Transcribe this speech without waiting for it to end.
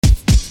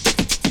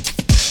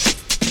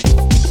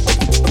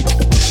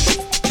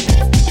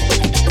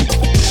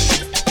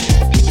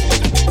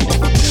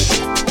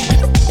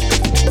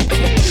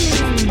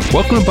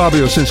Welcome to Bobby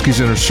Owsinski's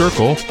Inner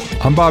Circle.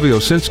 I'm Bobby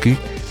Owsinski,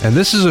 and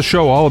this is a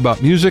show all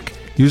about music,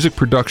 music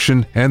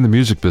production, and the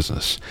music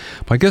business.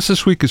 My guest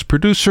this week is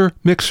producer,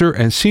 mixer,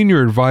 and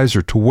senior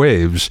advisor to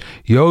Waves,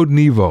 Yoad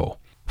Nevo.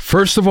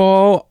 First of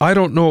all, I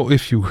don't know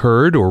if you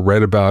heard or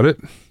read about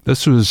it.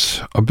 This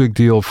was a big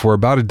deal for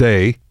about a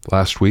day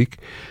last week.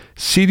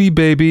 CD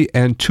Baby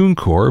and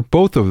TuneCore,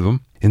 both of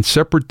them, in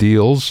separate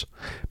deals,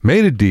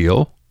 made a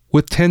deal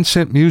with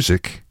Tencent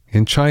Music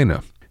in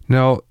China.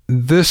 Now,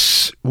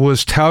 this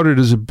was touted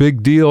as a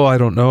big deal. I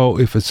don't know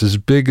if it's as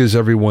big as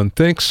everyone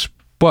thinks,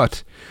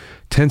 but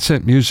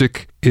Tencent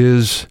Music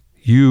is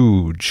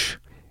huge.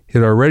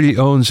 It already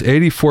owns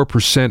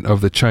 84% of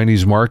the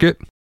Chinese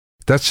market.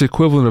 That's the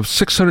equivalent of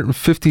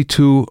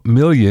 652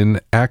 million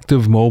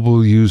active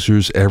mobile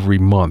users every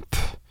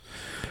month,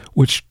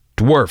 which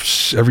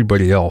dwarfs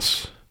everybody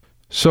else.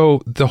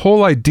 So the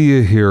whole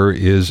idea here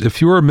is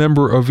if you're a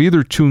member of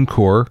either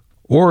TuneCore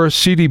or a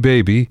CD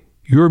Baby,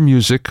 your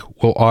music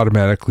will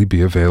automatically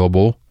be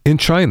available in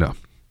China.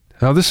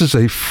 Now, this is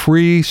a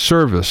free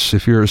service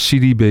if you're a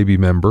CD Baby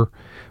member,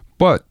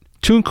 but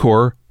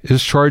TuneCore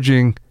is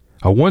charging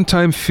a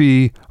one-time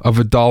fee of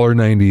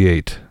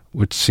 $1.98,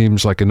 which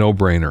seems like a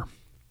no-brainer.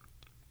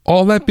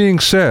 All that being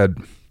said,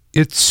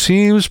 it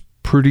seems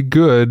pretty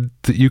good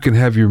that you can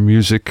have your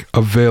music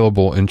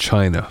available in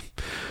China.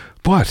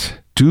 But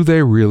do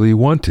they really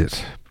want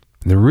it?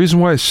 And the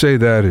reason why I say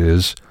that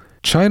is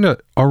China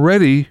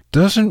already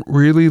doesn't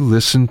really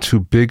listen to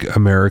big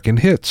American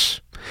hits.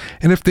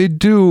 And if they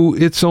do,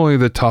 it's only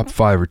the top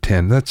 5 or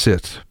 10. That's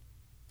it.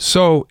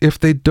 So if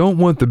they don't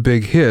want the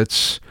big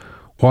hits,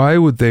 why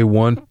would they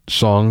want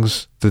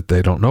songs that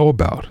they don't know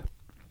about?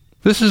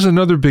 This is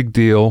another big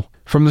deal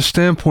from the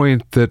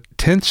standpoint that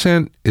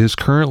Tencent is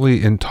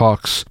currently in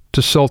talks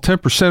to sell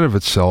 10% of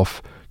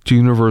itself to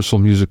Universal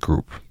Music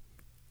Group.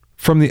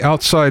 From the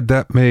outside,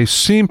 that may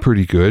seem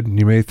pretty good.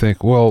 You may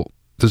think, well,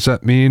 does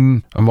that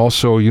mean I'm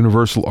also a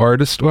Universal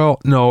artist? Well,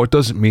 no, it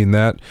doesn't mean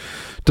that.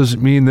 It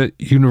doesn't mean that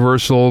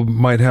Universal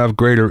might have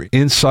greater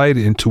insight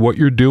into what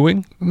you're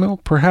doing. Well,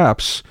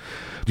 perhaps.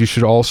 You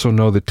should also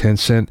know that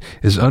Tencent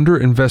is under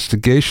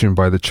investigation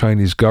by the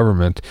Chinese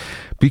government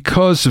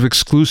because of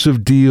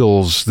exclusive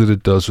deals that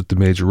it does with the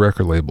major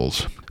record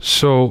labels.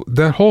 So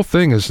that whole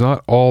thing is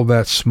not all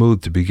that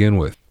smooth to begin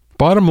with.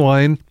 Bottom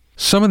line,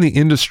 some in the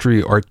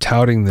industry are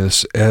touting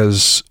this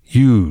as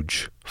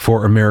huge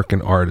for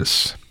American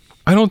artists.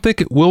 I don't think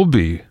it will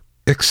be,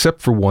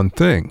 except for one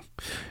thing.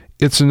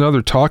 It's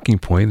another talking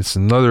point. It's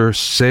another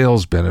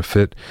sales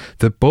benefit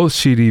that both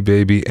CD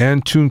Baby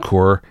and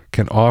TuneCore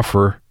can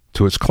offer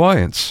to its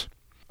clients.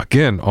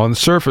 Again, on the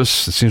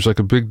surface, it seems like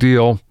a big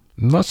deal.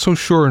 I'm not so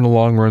sure in the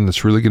long run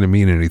that's really going to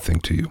mean anything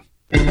to you.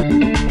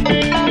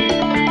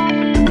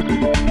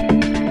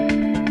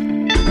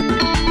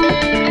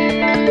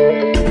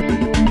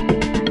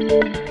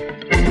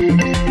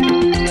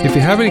 If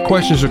you have any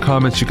questions or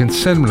comments, you can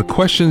send them to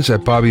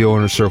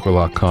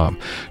questions@BobbyOInnerCircle.com.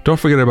 Don't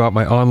forget about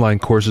my online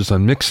courses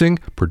on mixing,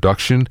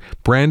 production,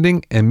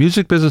 branding, and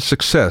music business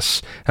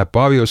success at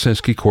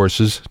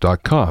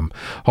BobbyOwsinskiCourses.com.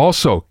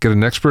 Also, get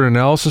an expert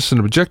analysis and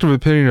objective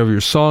opinion of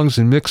your songs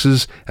and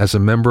mixes as a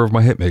member of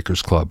my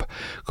Hitmakers Club.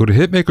 Go to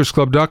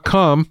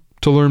HitmakersClub.com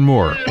to learn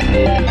more.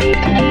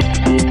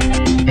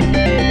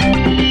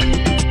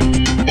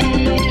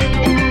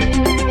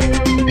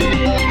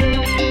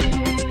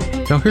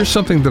 Now here's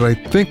something that I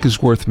think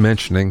is worth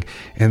mentioning,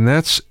 and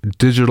that's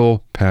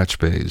digital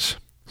Patchbays.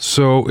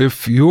 So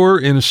if you're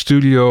in a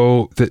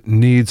studio that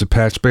needs a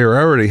Patchbay or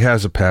already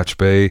has a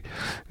Patchbay,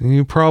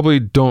 you probably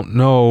don't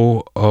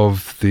know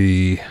of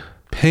the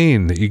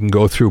pain that you can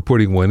go through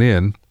putting one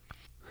in.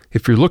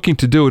 If you're looking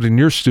to do it in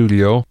your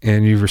studio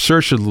and you've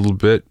researched it a little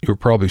bit, you're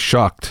probably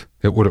shocked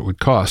at what it would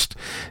cost.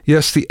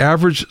 Yes, the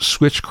average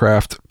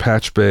Switchcraft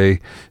Patchbay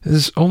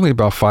is only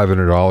about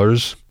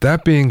 $500.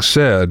 That being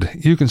said,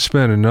 you can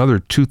spend another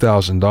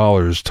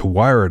 $2,000 to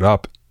wire it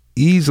up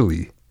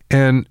easily,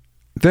 and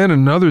then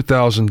another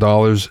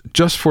 $1,000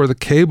 just for the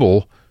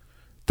cable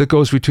that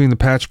goes between the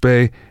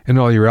Patchbay and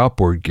all your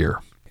outboard gear.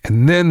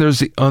 And then there's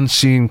the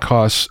unseen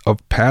costs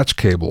of patch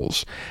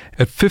cables.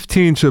 At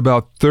 $15 to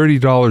about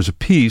 $30 a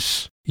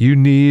piece, you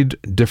need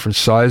different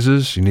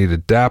sizes, you need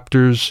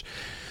adapters.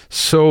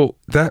 So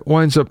that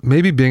winds up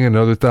maybe being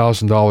another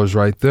 $1,000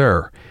 right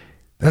there.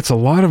 That's a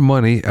lot of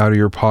money out of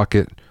your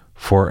pocket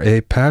for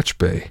a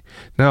Patchbay.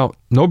 Now,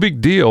 no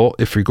big deal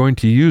if you're going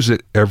to use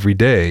it every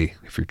day.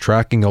 If you're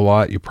tracking a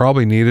lot, you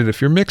probably need it.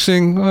 If you're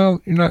mixing, well,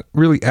 you're not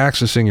really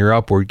accessing your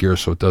outboard gear,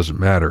 so it doesn't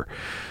matter.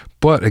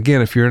 But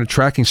again, if you're in a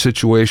tracking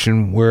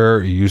situation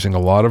where you're using a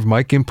lot of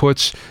mic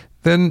inputs,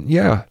 then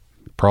yeah,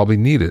 you probably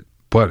need it.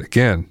 But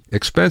again,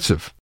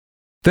 expensive.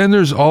 Then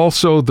there's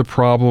also the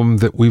problem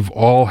that we've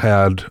all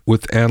had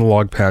with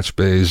analog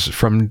Patchbays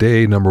from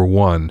day number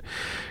one,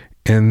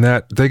 and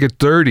that they get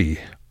dirty.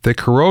 They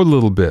corrode a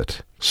little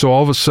bit. So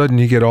all of a sudden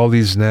you get all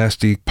these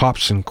nasty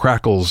pops and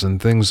crackles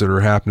and things that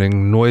are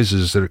happening,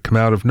 noises that come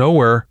out of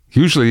nowhere,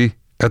 usually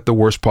at the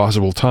worst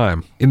possible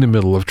time, in the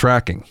middle of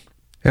tracking.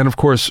 And of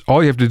course,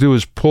 all you have to do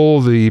is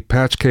pull the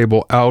patch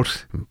cable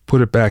out,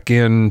 put it back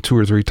in 2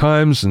 or 3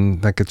 times,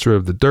 and that gets rid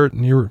of the dirt,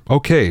 and you're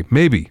okay,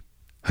 maybe.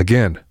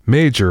 Again,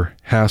 major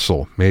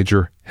hassle,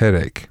 major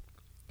headache.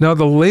 Now,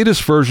 the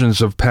latest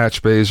versions of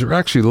Patchbays are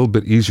actually a little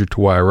bit easier to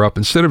wire up.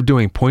 Instead of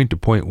doing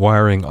point-to-point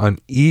wiring on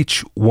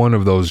each one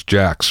of those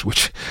jacks,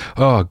 which,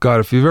 oh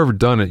God, if you've ever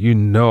done it, you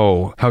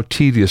know how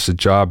tedious a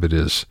job it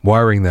is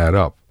wiring that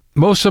up.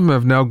 Most of them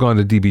have now gone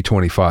to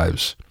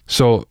DB25s.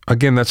 So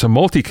again, that's a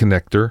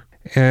multi-connector,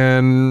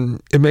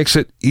 and it makes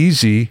it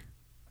easy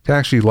to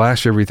actually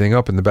lash everything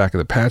up in the back of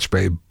the patch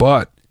bay,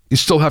 but you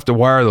still have to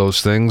wire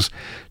those things,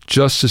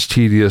 just as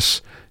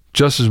tedious,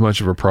 just as much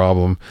of a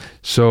problem.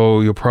 So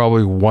you'll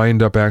probably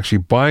wind up actually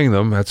buying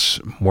them. That's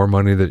more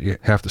money that you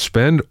have to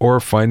spend, or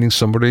finding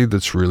somebody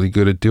that's really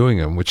good at doing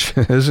them, which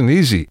isn't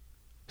easy.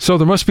 So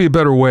there must be a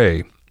better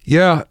way.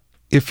 Yeah,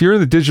 if you're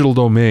in the digital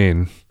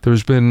domain,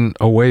 there's been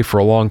a way for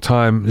a long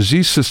time.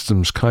 Z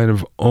Systems kind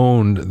of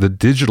owned the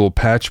digital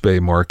patch bay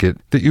market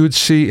that you would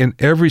see in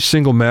every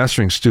single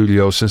mastering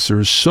studio, since there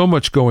was so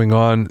much going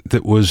on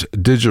that was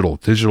digital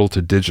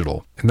to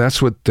digital. And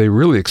that's what they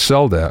really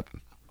excelled at.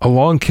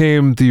 Along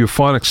came the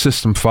Euphonics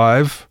System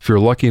 5, if you're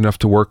lucky enough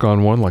to work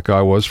on one like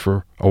I was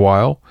for a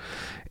while.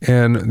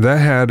 And that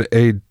had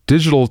a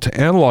digital to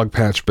analog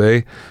patch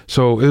bay.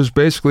 So it was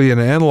basically an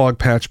analog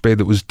patch bay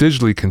that was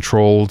digitally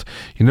controlled.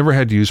 You never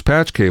had to use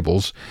patch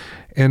cables.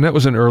 And that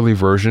was an early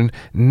version.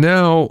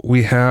 Now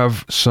we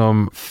have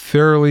some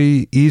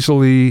fairly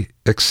easily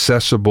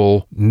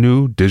accessible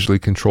new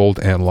digitally controlled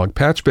analog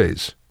patch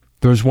bays.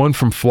 There's one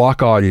from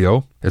Flock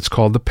Audio. It's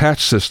called the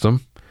Patch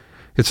System.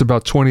 It's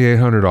about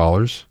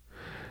 $2,800.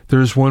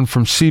 There's one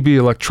from CB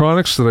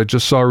Electronics that I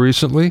just saw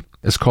recently.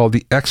 It's called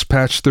the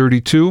X-Patch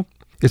 32.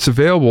 It's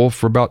available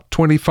for about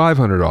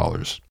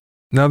 $2,500.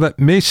 Now that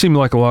may seem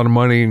like a lot of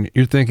money, and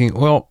you're thinking,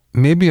 well,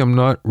 maybe I'm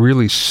not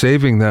really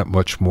saving that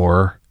much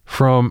more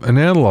from an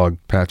analog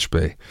patch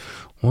bay.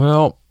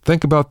 Well,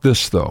 think about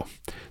this though.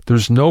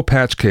 There's no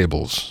patch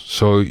cables,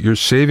 so you're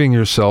saving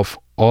yourself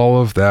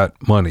all of that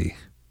money.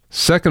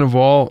 Second of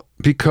all,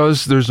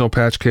 because there's no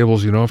patch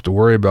cables, you don't have to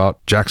worry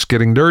about jacks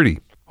getting dirty.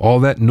 All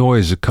that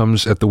noise that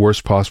comes at the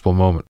worst possible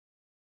moment.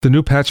 The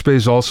new patch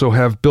bays also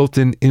have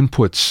built-in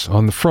inputs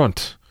on the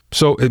front.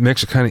 So it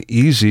makes it kind of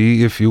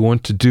easy if you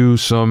want to do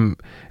some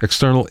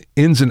external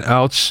ins and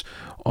outs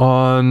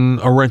on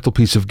a rental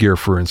piece of gear,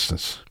 for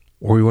instance.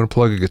 Or you want to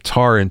plug a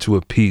guitar into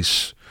a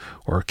piece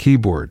or a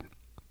keyboard.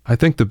 I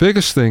think the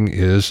biggest thing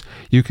is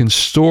you can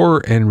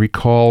store and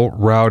recall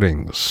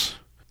routings.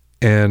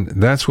 And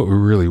that's what we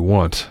really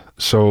want.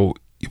 So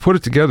you put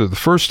it together the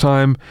first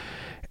time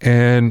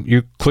and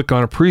you click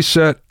on a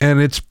preset and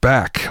it's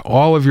back,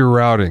 all of your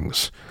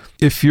routings.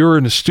 If you're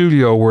in a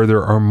studio where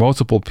there are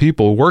multiple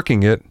people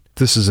working it,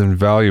 this is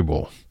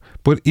invaluable.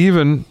 But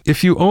even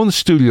if you own the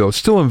studio, it's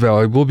still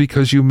invaluable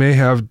because you may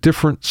have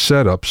different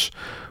setups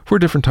for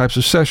different types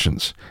of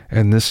sessions.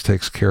 And this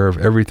takes care of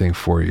everything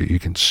for you. You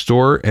can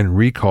store and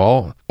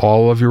recall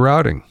all of your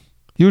routing.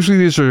 Usually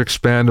these are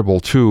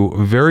expandable too,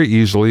 very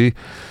easily.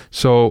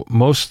 So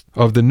most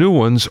of the new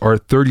ones are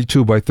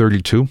 32 by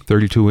 32,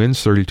 32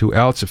 ins, 32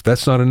 outs. If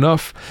that's not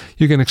enough,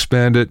 you can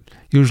expand it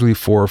usually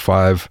 4 or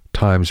 5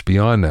 times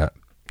beyond that.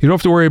 You don't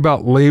have to worry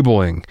about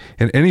labeling.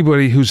 And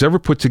anybody who's ever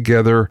put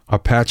together a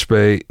patch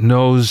bay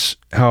knows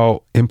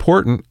how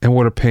important and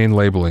what a pain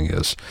labeling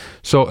is.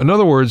 So in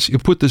other words, you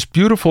put this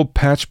beautiful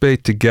patch bay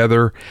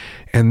together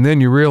and then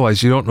you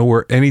realize you don't know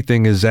where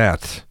anything is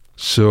at.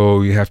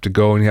 So you have to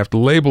go and you have to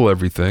label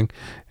everything.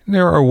 And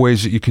there are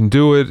ways that you can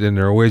do it, and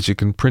there are ways you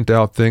can print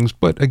out things.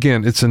 But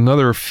again, it's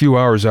another few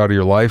hours out of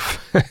your life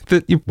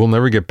that you will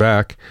never get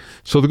back.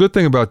 So the good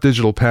thing about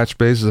digital patch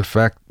bays is the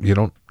fact you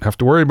don't have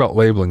to worry about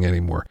labeling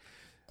anymore.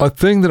 A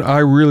thing that I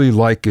really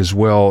like as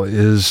well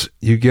is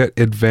you get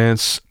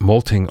advanced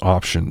multing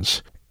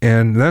options.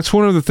 And that's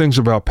one of the things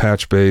about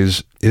patch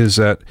bays is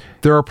that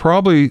there are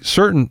probably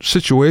certain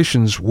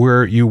situations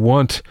where you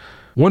want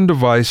one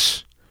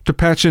device to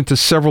patch into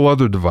several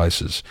other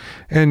devices.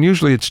 And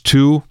usually it's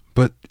 2,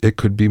 but it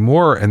could be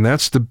more. And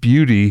that's the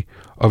beauty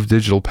of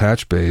digital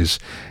patch bays.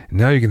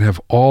 Now you can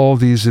have all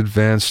these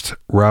advanced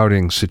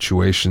routing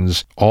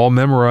situations all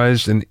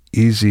memorized and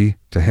easy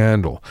to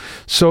handle.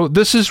 So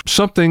this is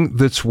something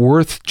that's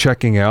worth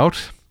checking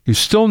out. You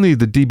still need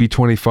the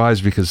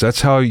DB25s because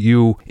that's how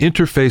you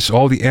interface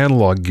all the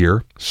analog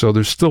gear. So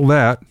there's still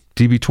that.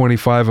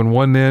 DB25 on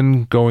one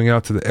end going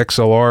out to the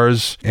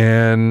XLRs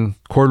and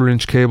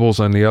 1/4-inch cables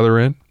on the other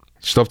end.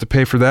 You still have to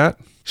pay for that.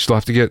 You still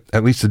have to get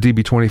at least the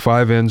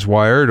DB25 ends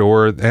wired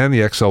and the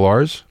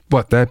XLRs.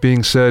 But that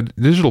being said,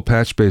 digital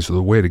patch bays are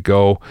the way to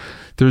go.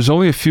 There's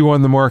only a few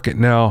on the market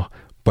now,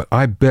 but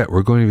I bet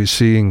we're going to be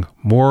seeing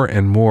more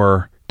and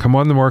more come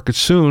on the market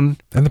soon,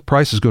 and the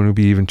price is going to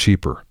be even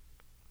cheaper.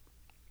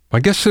 My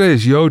guest today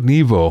is Yoad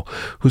Nevo,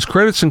 whose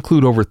credits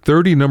include over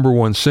 30 number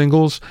 1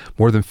 singles,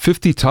 more than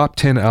 50 top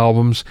 10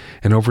 albums,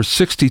 and over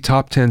 60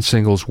 top 10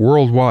 singles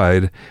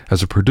worldwide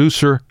as a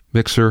producer,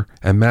 mixer,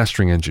 and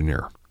mastering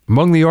engineer.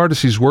 Among the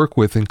artists he's worked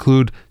with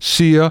include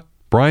Sia,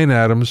 Bryan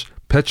Adams,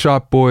 Pet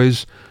Shop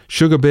Boys,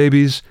 Sugar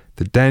Babies,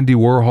 the Dandy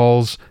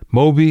Warhols,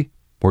 Moby,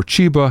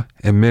 Morcheeba,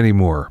 and many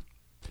more.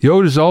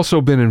 Yoad has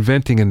also been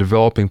inventing and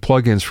developing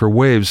plugins for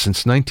Waves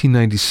since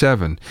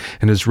 1997,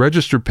 and his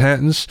registered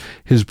patents,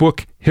 his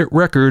book Hit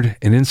Record,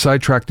 an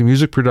inside track to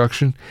music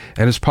production,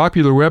 and his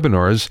popular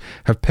webinars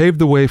have paved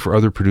the way for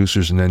other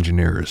producers and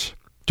engineers.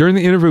 During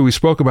the interview, we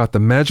spoke about the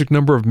magic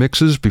number of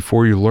mixes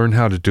before you learn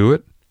how to do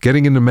it,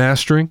 getting into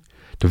mastering,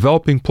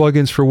 developing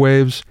plugins for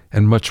Waves,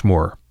 and much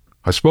more.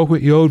 I spoke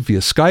with Yoad via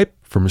Skype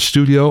from a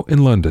studio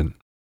in London.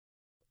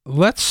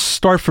 Let's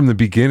start from the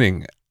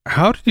beginning.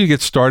 How did you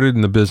get started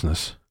in the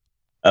business?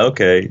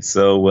 Okay,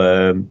 so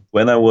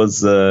when I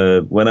was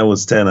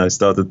 10, I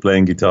started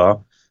playing guitar,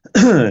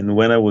 and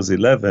when I was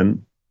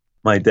 11,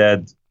 my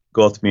dad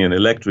got me an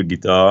electric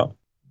guitar,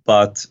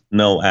 but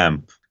no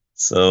amp.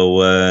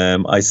 So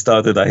I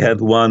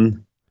had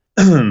one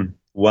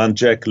one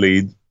jack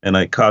lead, and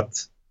I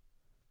cut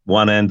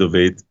one end of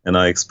it, and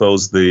I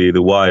exposed the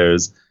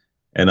wires,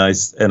 and I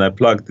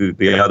plugged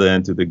the other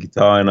end to the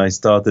guitar, and I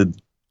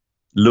started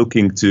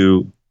looking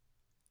to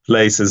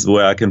places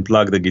where I can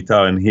plug the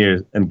guitar in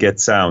here and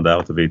get sound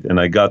out of it. And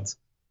I got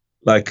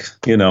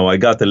I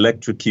got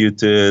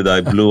electrocuted.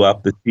 I blew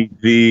up the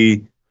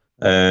TV,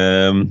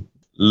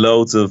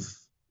 loads of,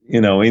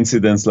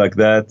 incidents like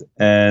that.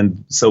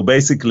 And so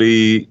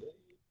basically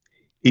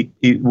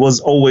it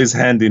was always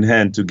hand in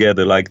hand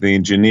together, like the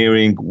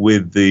engineering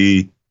with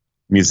the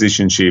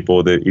musicianship,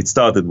 it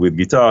started with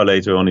guitar.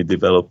 Later on, it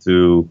developed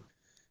to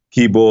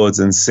keyboards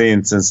and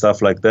synths and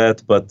stuff like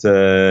that. But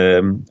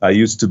I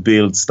used to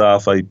build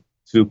stuff. I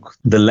took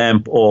the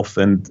lamp off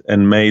and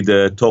made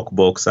a talk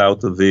box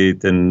out of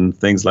it and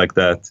things like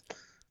that.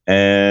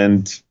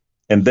 And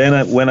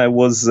then when I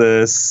was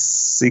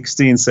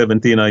 16,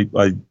 17,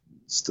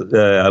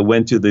 I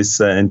went to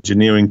this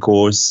engineering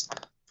course.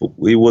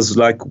 It was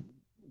like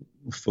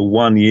for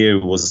 1 year,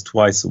 it was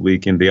twice a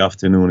week in the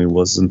afternoon. It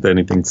wasn't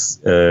anything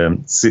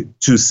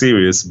too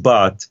serious,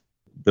 but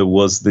there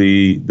was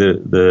the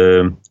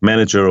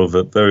manager of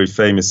a very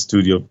famous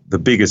studio, the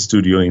biggest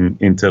studio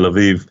in Tel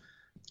Aviv,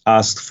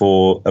 asked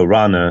for a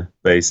runner,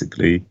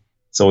 basically.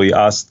 So he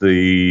asked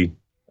the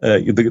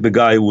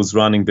guy who was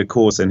running the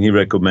course, and he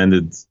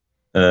recommended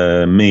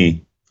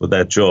me for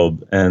that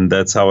job. And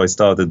that's how I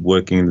started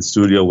working in the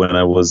studio when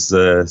I was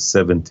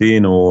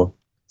 17 or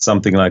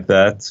something like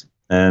that.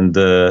 And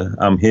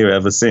I'm here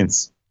ever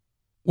since.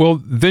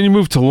 Well, then you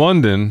moved to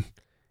London.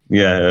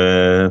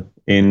 Yeah,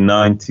 in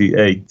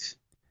 98.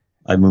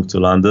 I moved to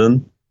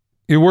London.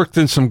 You worked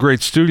in some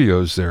great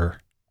studios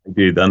there. I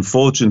did.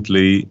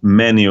 Unfortunately,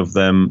 many of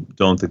them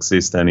don't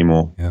exist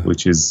anymore,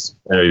 which is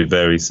very,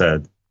 very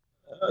sad.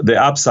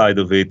 The upside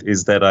of it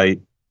is that I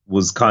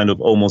was kind of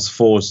almost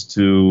forced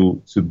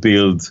to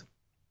build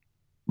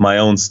my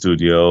own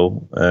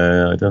studio.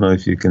 I don't know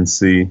if you can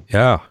see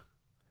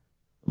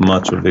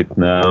much of it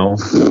now,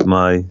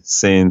 my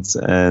synths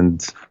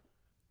and,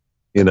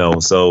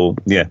 so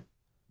yeah.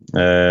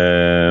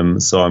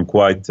 So I'm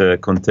quite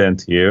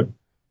content here.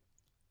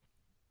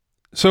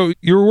 So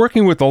you're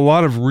working with a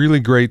lot of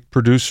really great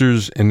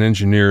producers and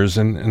engineers,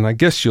 and I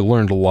guess you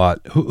learned a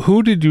lot.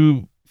 Who did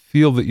you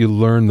feel that you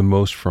learned the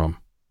most from?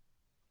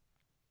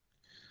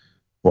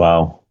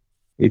 Wow,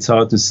 it's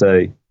hard to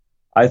say.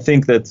 I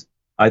think that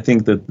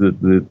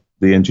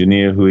the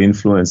engineer who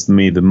influenced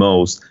me the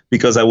most,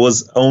 because I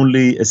was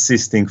only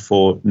assisting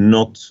for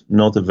not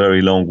a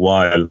very long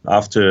while.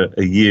 After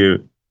a year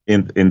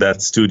in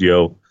that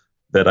studio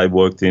that I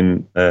worked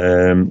in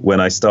when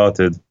I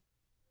started,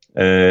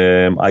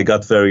 I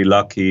got very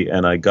lucky,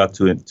 and I got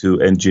to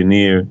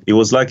engineer. It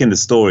was like in the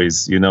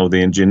stories,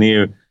 the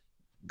engineer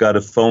got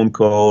a phone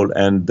call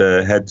and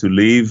had to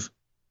leave,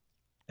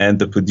 and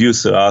the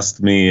producer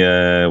asked me,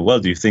 well,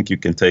 do you think you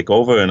can take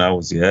over? And I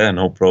was,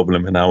 no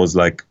problem. And I was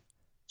like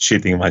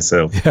shitting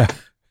myself. Yeah.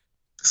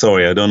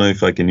 Sorry, I don't know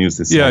if I can use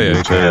this.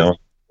 Yeah.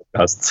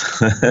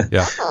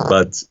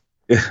 But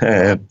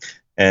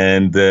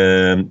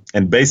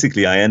and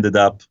basically I ended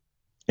up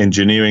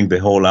engineering the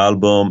whole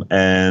album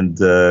and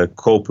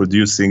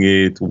co-producing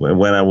it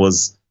when I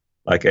was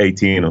like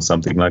 18 or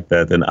something like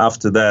that. And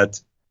after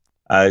that,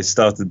 I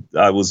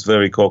was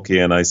very cocky,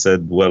 and I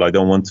said, well, I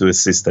don't want to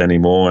assist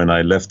anymore. And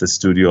I left the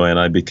studio and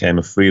I became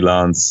a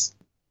freelance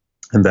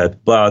and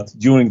that. But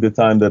during the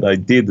time that I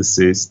did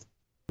assist,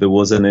 there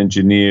was an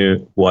engineer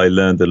who I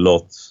learned a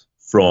lot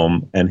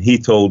from. And he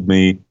told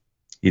me,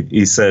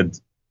 he said,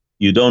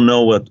 you don't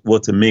know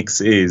what a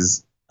mix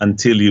is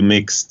until you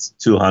mixed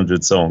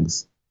 200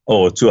 songs.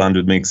 Or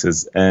 200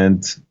 mixes.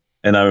 And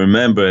I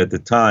remember at the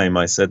time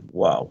I said,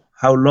 wow,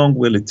 how long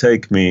will it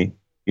take me,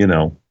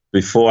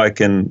 before I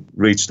can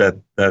reach that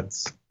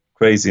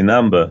crazy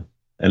number?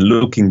 And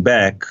looking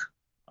back,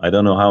 I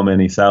don't know how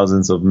many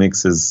thousands of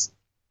mixes,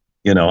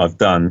 I've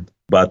done.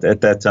 But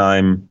at that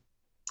time,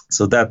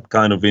 so that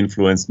kind of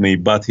influenced me.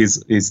 But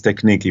his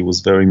technique, he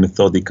was very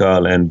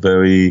methodical and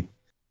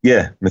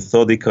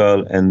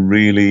methodical and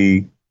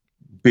really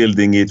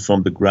building it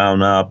from the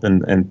ground up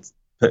and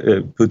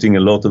putting a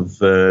lot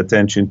of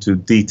attention to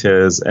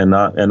details, and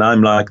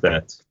I'm like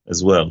that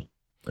as well.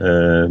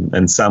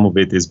 And some of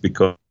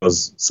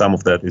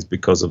that is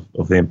because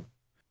of him.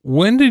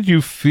 When did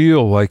you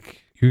feel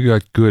like you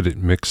got good at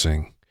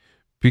mixing?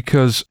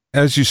 Because,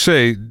 as you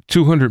say,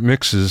 200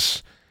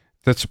 mixes,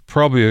 that's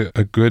probably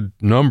a good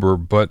number,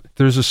 but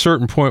there's a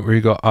certain point where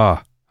you go,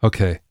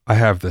 okay, I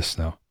have this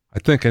now. I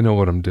think I know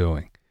what I'm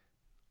doing.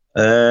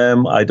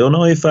 I don't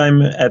know if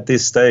I'm at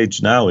this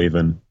stage now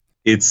even.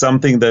 It's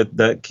something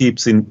that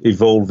keeps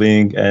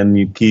evolving, and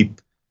you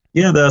keep,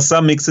 there are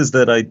some mixes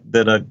that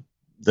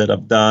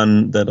I've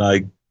done that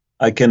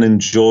I can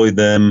enjoy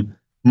them,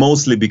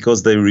 mostly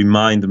because they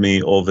remind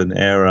me of an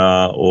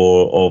era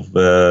or of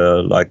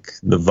like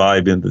the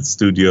vibe in the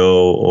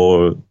studio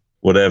or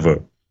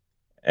whatever.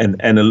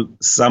 And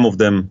some of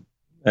them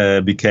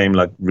became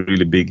like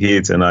really big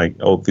hits, and I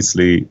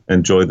obviously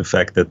enjoy the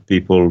fact that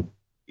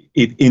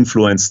it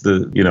influenced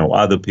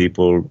other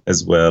people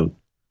as well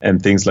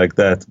and things like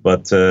that.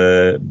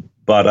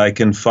 But I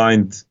can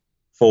find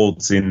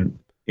faults in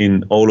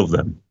all of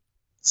them.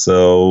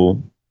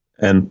 So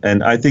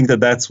and I think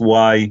that's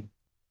why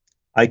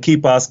I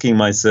keep asking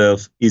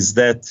myself, is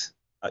that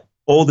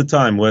all the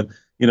time when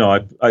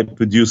I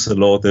produce a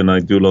lot and I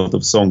do a lot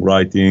of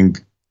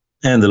songwriting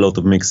and a lot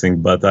of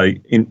mixing, but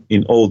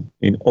in all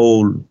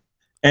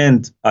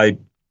and I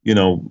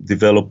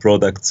develop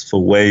products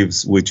for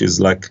Waves, which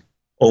is like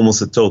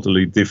almost a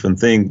totally different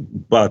thing,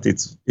 but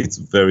it's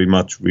very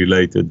much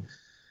related.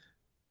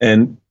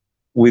 And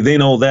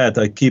within all that,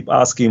 I keep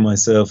asking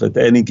myself at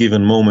any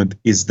given moment,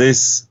 is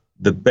this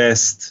the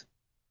best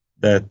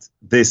that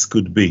this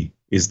could be?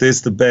 Is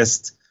this the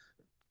best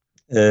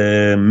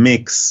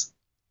mix,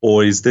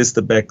 or is this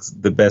the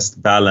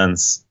best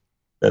balance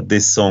that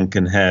this song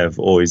can have,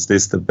 or is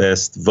this the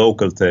best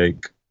vocal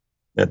take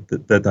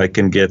that I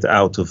can get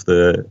out of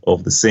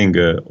the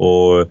singer,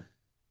 or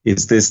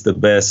is this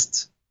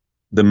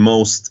the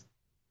most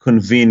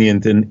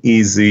convenient and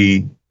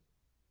easy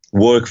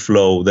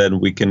workflow that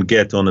we can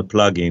get on a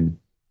plugin?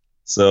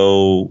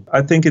 So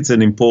I think it's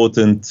an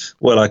important.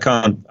 Well, I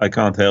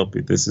can't help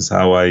it. This is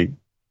how I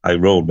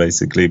roll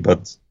basically.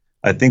 But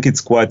I think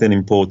it's quite an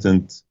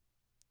important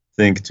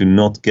thing to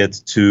not get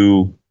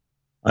too,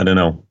 I don't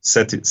know,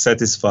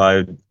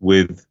 satisfied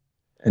with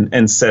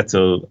and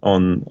settle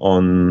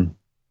on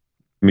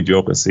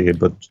mediocrity,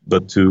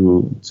 but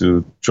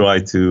to try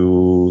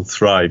to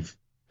thrive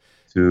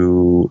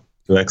to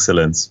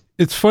excellence.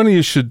 It's funny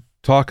you should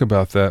talk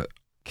about that.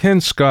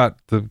 Ken Scott,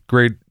 the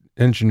great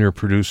engineer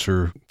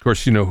producer, of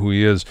course you know who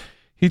he is.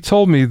 He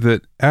told me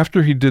that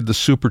after he did the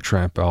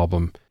Supertramp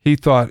album, he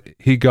thought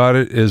he got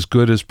it as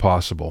good as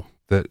possible,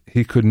 that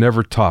he could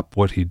never top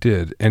what he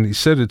did. And he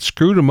said it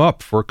screwed him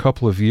up for a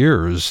couple of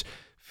years,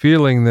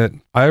 feeling that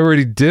I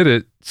already did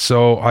it,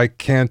 so I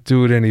can't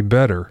do it any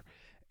better.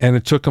 And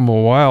it took him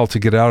a while to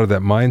get out of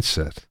that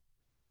mindset.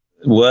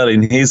 Well,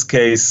 in his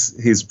case,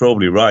 he's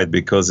probably right,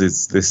 because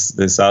it's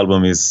this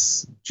album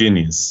is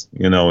genius,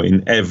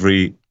 in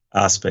every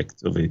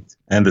aspect of it.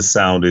 And the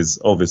sound is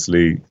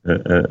obviously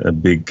a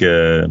big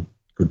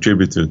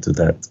contributor to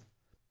that.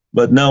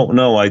 But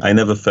no, I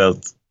never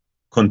felt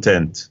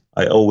content.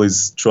 I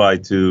always try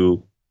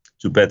to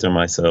better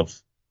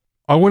myself.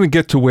 I want to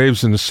get to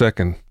Waves in a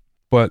second,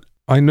 but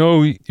I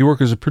know you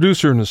work as a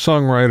producer and a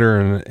songwriter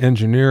and an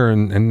engineer,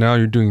 and now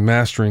you're doing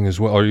mastering as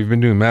well, or you've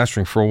been doing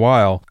mastering for a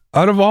while.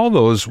 Out of all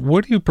those,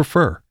 what do you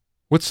prefer?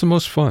 What's the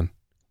most fun?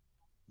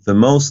 The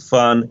most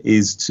fun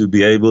is to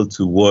be able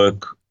to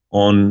work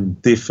on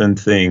different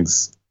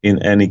things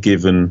in any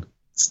given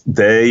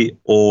day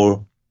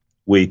or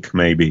week,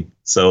 maybe.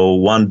 So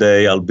one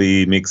day I'll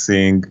be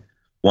mixing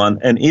one,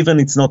 and even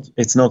it's not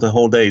a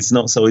whole day. It's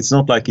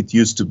not like it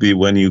used to be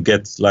when you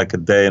get like a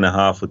day and a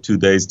half or 2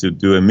 days to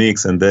do a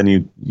mix, and then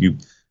you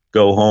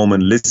go home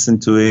and listen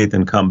to it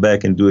and come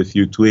back and do a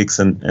few tweaks,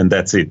 and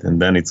that's it,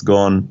 and then it's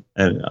gone.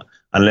 And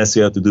unless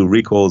you have to do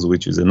recalls,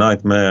 which is a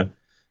nightmare,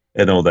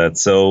 and all that.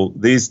 So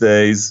these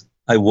days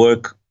I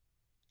work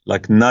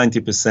like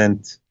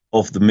 90%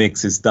 of the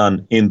mix is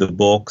done in the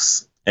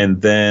box,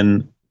 and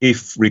then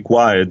if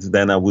required,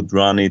 then I would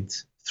run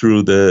it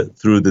through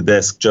the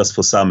desk just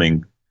for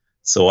summing.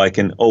 So I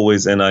can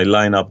always, and I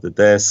line up the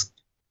desk,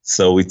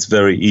 so it's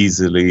very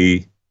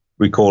easily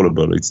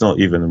recallable. It's not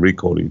even a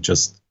recall; you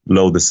just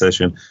load the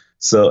session.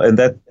 So and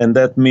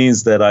that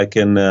means that I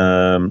can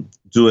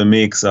do a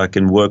mix. I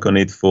can work on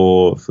it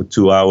for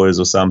 2 hours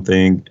or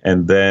something,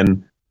 and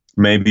then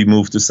maybe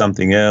move to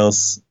something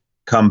else.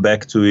 Come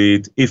back to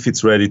it. If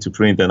it's ready to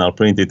print, then I'll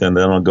print it, and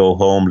then I'll go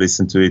home,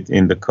 listen to it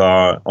in the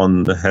car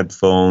on the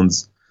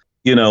headphones.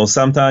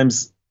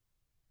 Sometimes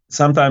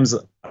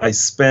I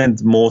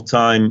spend more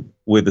time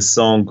with the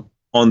song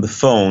on the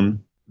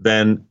phone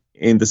than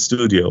in the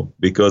studio,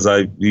 because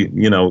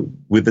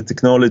with the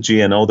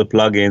technology and all the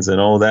plugins and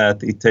all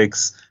that, it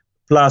takes,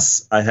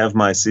 plus I have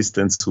my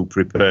assistants who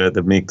prepare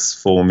the mix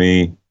for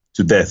me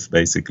to death,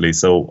 basically.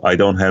 So I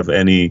don't have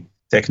any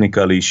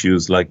technical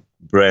issues like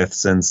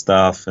breaths and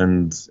stuff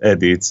and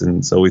edits.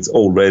 And so it's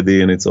all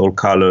ready and it's all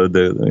colored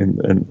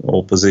and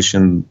all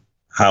positioned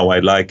how I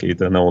like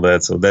it and all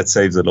that. So that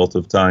saves a lot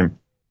of time.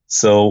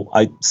 So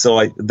I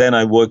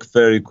work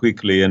very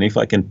quickly, and if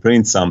I can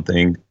print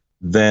something,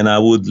 then I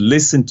would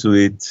listen to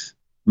it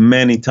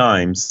many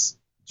times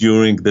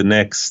during the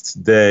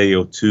next day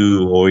or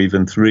two or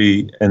even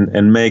three,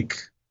 and make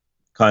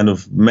kind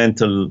of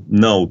mental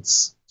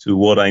notes to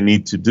what I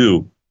need to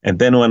do. And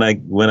then when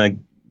I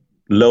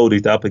load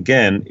it up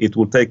again, it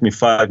will take me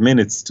 5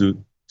 minutes to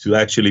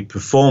actually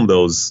perform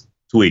those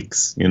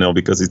tweaks,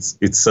 because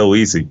it's so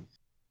easy.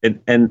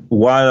 And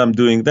while I'm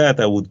doing that,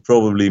 I would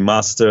probably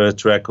master a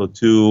track or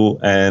two.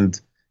 And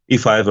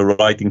if I have a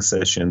writing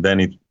session,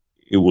 then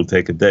it will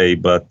take a day.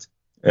 But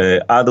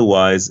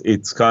otherwise,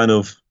 it's kind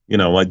of,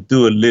 I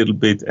do a little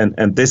bit.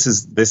 And this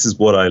is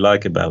what I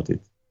like about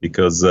it,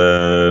 because,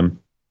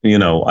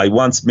 I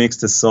once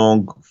mixed a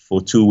song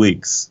for 2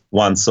 weeks,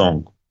 one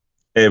song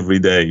every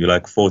day,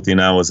 like 14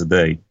 hours a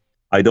day.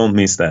 I don't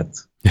miss that.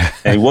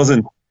 And it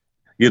wasn't,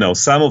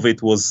 some of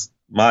it was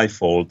my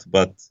fault,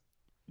 but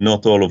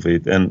not all of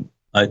it. And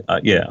I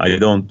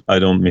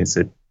don't miss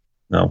it.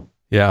 No.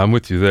 Yeah, I'm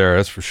with you there.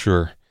 That's for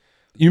sure.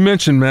 You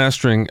mentioned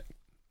mastering.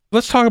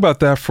 Let's talk about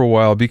that for a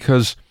while,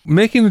 because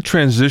making the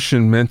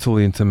transition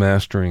mentally into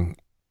mastering,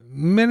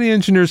 many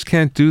engineers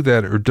can't do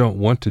that or don't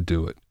want to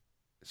do it.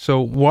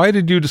 So why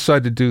did you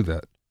decide to do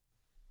that?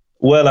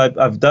 Well,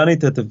 I've done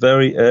it at a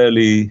very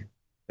early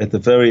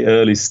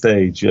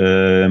stage.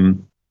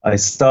 I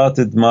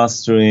started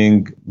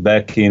mastering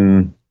back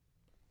in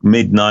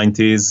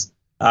mid-90s,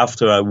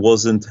 after I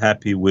wasn't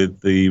happy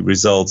with the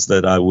results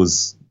that I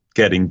was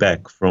getting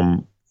back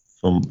from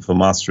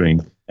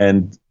mastering.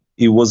 And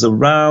it was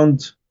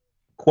around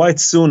quite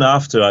soon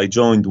after I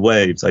joined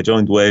Waves. I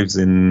joined Waves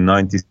in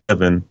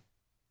 97.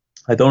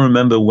 I don't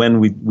remember when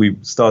we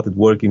started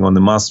working on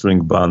the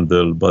mastering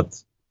bundle,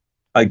 but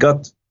I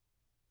got,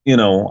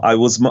 I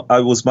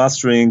was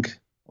mastering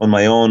on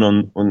my own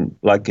on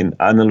like in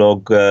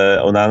analog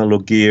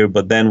gear,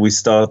 but then we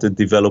started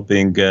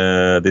developing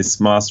this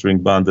mastering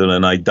bundle,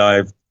 and I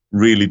dived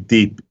really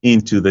deep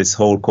into this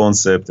whole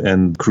concept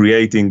and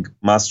creating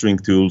mastering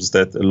tools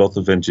that a lot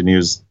of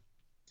engineers,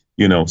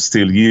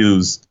 still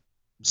use.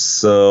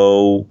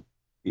 So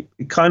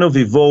it kind of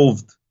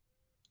evolved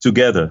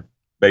together,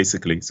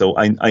 basically. So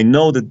I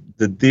know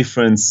the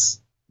difference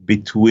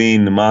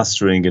between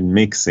mastering and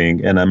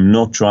mixing, and I'm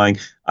not trying.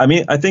 I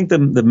mean, I think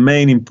the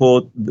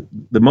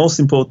most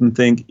important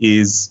thing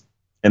is,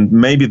 and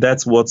maybe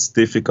that's what's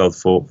difficult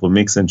for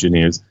mix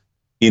engineers,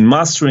 in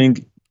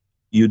mastering,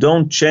 you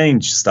don't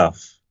change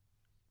stuff.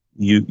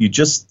 You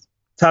just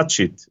touch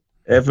it.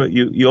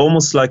 You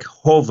almost like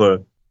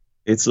hover.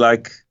 It's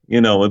like,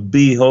 a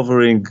bee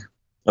hovering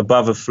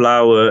above a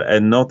flower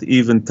and not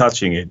even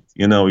touching it.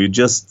 You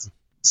just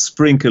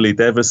sprinkle it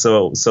ever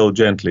so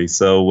gently.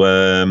 So,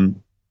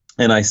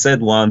 and I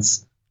said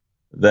once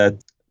that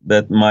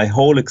my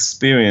whole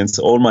experience,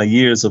 all my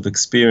years of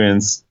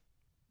experience,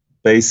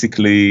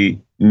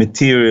 basically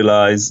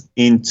materialize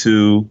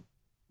into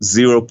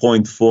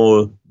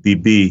 0.4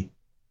 dB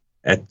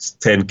at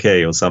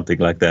 10K or something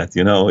like that,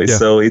 Yeah.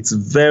 So it's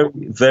very,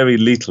 very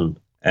little.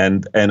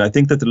 And I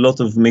think that a lot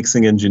of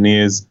mixing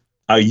engineers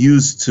are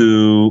used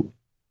to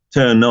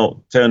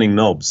turning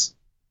knobs,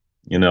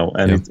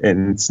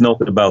 and it's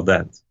not about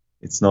that.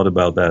 It's not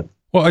about that.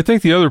 Well, I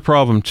think the other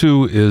problem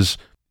too is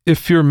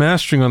if you're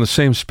mastering on the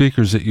same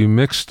speakers that you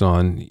mixed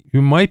on,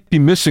 you might be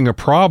missing a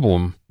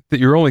problem that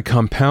you're only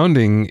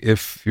compounding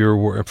if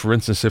you're, for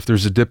instance, if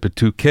there's a dip at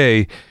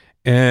 2K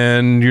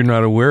and you're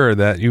not aware of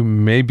that, you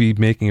may be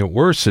making it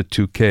worse at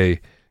 2K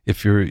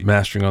if you're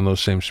mastering on those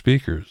same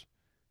speakers.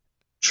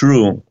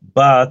 True,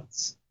 but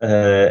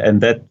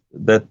and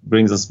that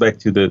brings us back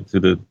to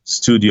the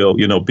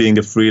studio, being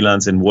a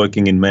freelance and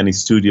working in many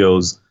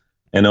studios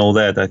and all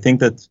that. I think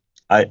that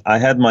I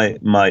had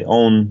my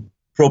own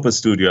proper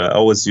studio. I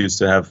always used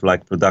to have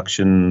like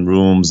production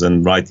rooms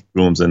and writing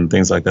rooms and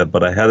things like that,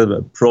 but I had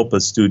a proper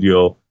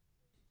studio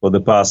for the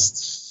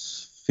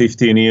past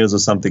 15 years or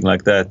something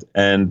like that,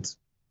 and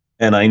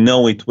I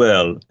know it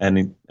well,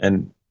 and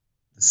the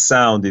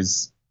sound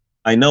is,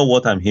 I know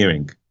what I'm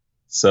hearing.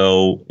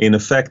 So in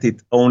effect,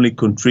 it only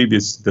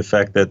contributes to the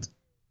fact that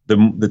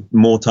the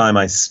more time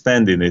I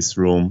spend in this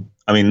room,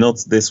 I mean,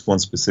 not this one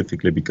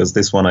specifically, because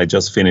this one I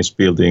just finished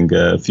building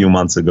a few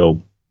months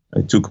ago.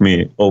 It took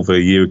me over a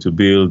year to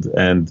build,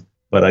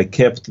 but I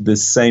kept the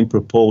same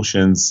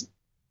proportions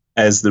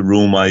as the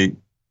room I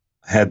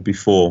had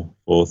before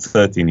for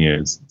 13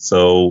 years.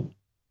 So,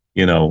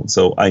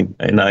 so I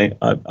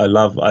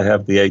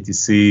have the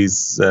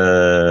ATCs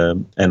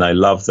and I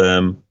love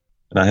them.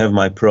 And I have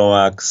my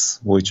Proax,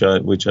 which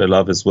I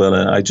love as well.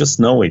 And I just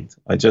know it.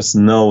 I just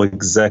know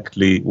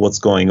exactly what's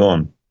going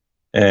on.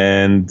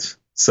 And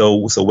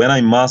so when I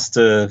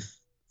master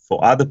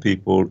for other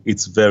people,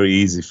 it's very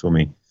easy for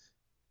me.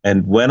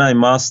 And when I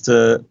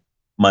master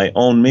my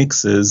own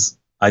mixes,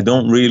 I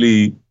don't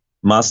really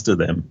master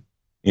them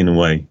in a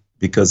way.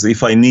 Because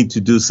if I need to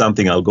do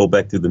something, I'll go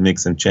back to the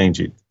mix and change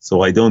it.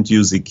 So I don't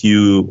use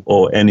EQ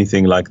or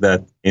anything like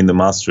that in the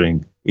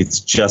mastering.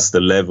 It's just a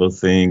level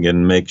thing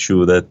and making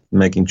sure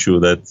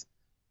that,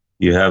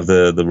 You have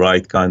the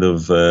right kind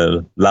of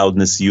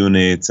loudness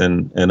units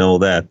and all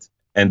that.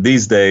 And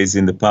these days,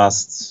 in the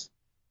past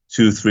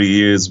 2-3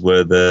 years,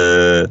 where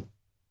the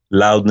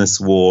loudness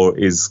war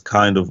is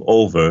kind of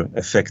over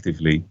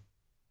effectively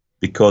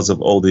because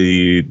of all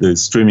the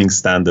streaming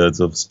standards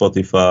of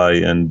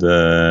Spotify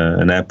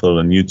and Apple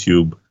and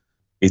YouTube,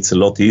 it's a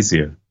lot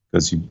easier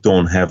because you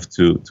don't have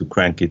to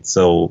crank it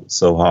so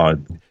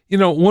hard. You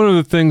know, one of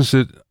the things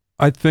that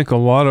I think a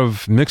lot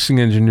of mixing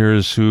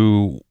engineers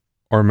who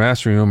are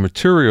mastering on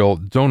material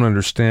don't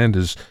understand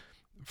is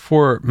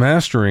for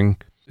mastering,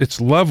 it's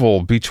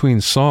level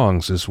between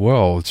songs as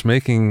well. It's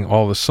making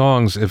all the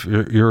songs, if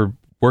you're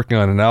working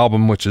on an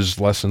album, which is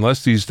less and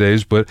less these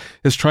days, but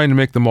it's trying to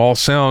make them all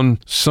sound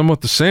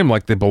somewhat the same,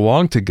 like they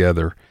belong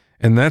together.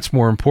 And that's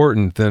more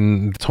important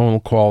than tonal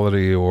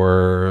quality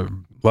or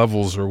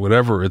levels or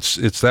whatever.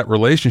 It's that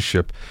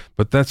relationship.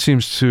 But that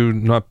seems to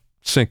not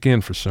sink in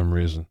for some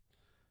reason.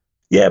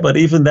 Yeah, but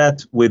even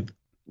that with,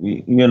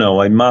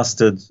 I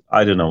mastered,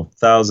 I don't know,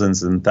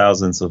 thousands and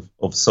thousands of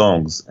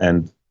songs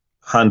and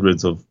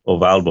hundreds of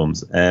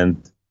albums. And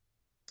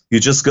you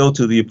just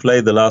you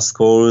play the last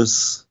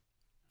chorus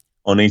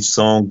on each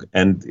song,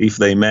 and if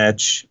they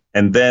match,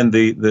 and then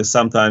the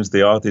sometimes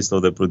the artist or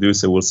the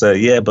producer will say,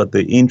 yeah, but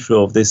the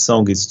intro of this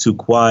song is too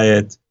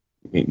quiet,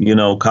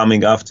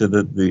 coming after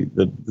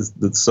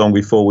the song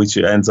before, which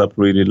ends up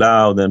really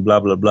loud and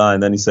blah, blah, blah.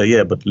 And then you say,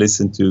 yeah, but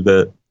listen to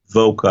the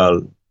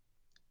vocal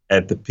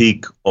at the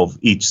peak of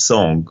each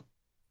song.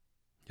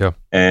 Yeah.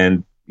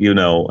 And,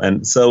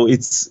 and so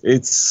it's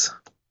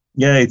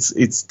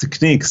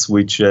techniques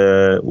which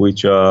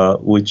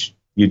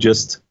you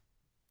just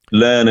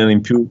learn and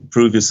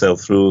improve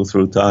yourself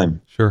through time.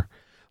 Sure.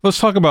 Let's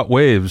talk about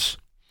Waves.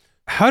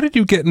 How did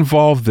you get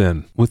involved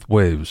then with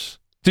Waves?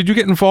 Did you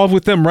get involved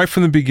with them right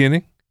from the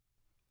beginning?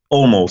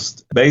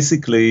 Almost.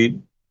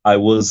 Basically, I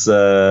was.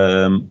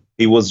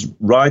 It was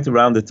right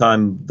around the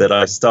time that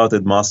I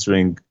started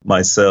mastering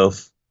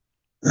myself,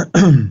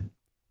 and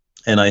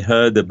I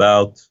heard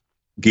about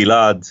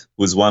Gilad,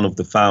 who was one of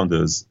the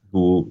founders,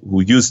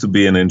 who used to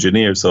be an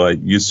engineer. So I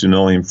used to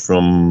know him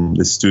from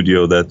the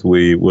studio that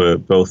we were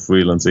both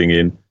freelancing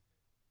in.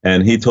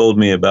 And he told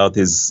me about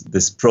this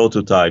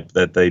prototype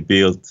that they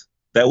built.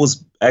 That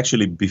was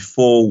actually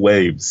before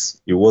Waves.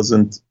 It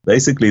wasn't,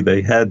 basically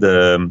they had,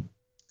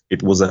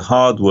 it was a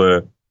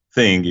hardware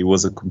thing. It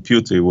was a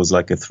computer. It was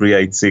like a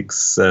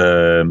 386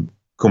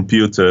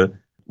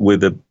 computer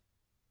with a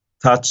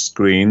touch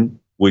screen,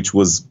 which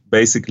was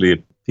basically a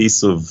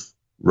piece of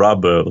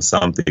rubber or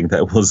something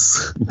that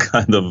was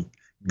kind of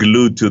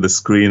glued to the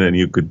screen and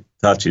you could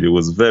touch it. It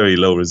was very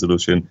low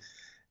resolution.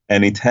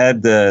 And it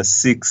had a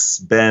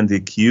 6-band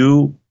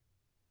EQ,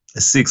 a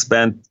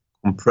 6-band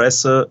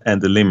compressor,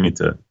 and a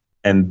limiter.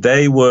 And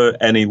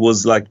it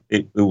was like,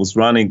 it was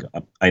running,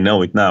 I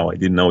know it now, I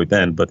didn't know it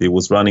then, but it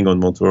was running on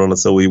Motorola.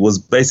 So it was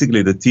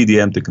basically the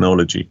TDM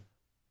technology.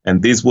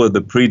 And these were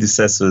the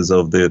predecessors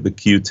of the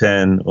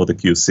Q10 or the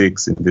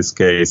Q6 in this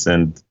case,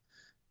 and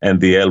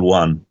the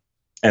L1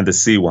 and the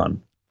C1.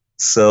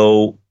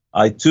 So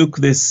I took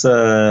this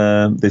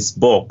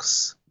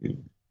box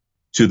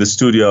to the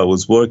studio I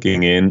was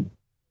working in,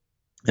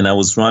 and I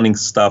was running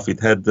stuff.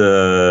 It had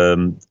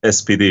the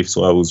SPD,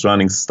 so I was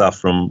running stuff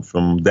from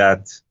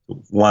that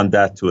one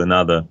DAT to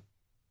another,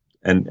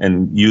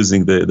 and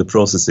using the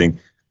processing.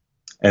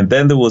 And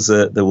then there was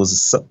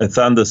a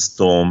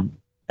thunderstorm,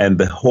 and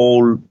the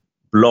whole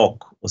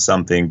block or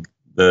something,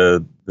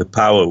 the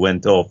power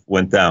went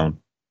down.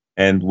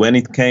 And when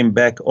it came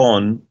back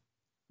on,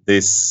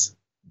 this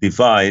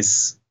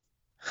device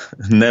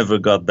never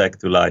got back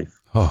to life.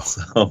 Oh.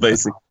 So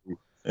basically,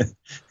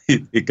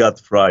 it got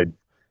fried.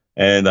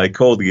 And I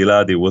called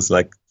Gilad. It was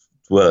like,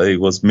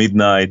 it was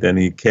midnight, and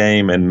he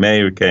came, and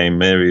Meir came.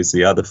 Meir is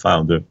the other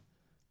founder.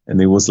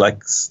 And it was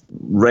like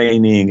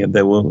raining,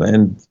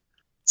 and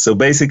so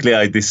basically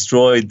I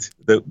destroyed,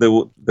 there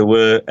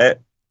were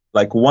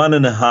like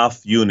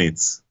 1.5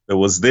 units. There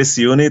was this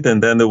unit,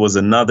 and then there was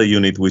another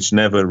unit which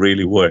never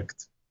really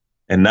worked.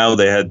 And now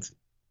they had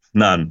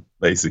none,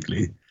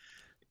 basically.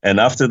 And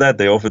after that,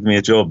 they offered me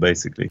a job,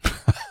 basically.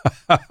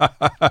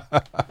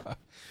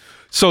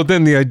 So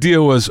then the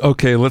idea was,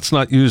 okay, let's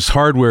not use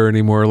hardware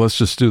anymore. Let's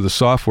just do the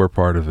software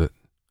part of it,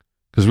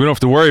 because we don't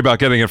have to worry about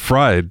getting it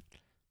fried.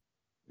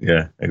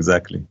 Yeah,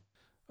 exactly.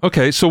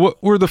 Okay, so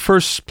what were the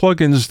first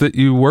plugins that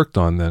you worked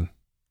on then?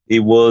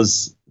 It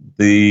was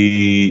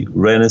the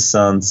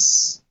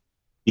Renaissance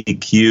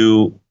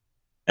EQ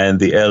and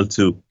the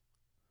L2.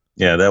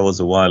 Yeah, that was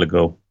a while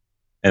ago.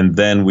 And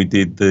then we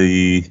did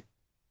then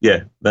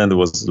there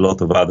was a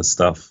lot of other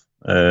stuff.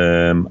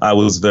 I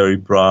was very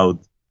proud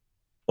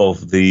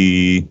of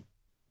the,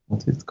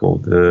 what's it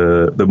called?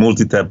 The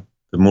multi-tap,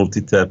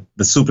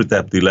 the super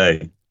tap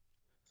delay,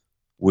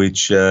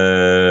 which,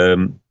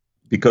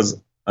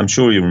 because I'm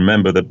sure you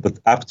remember that, but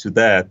up to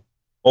that,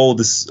 all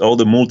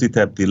the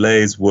multi-tap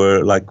delays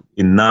were like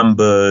in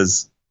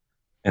numbers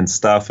and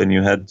stuff, and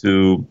you had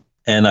to,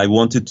 and I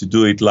wanted to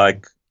do it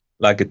like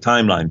a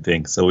timeline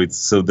thing. So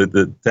that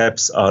the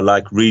taps are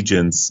like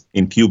regions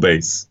in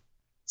Cubase.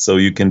 So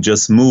you can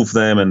just move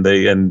them, and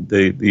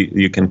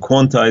you can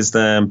quantize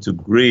them to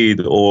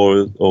grid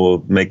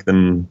or make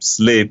them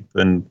slip,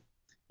 and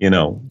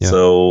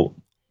So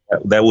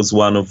that was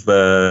one of.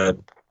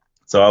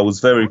 So I was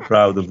very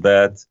proud of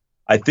that.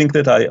 I think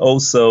that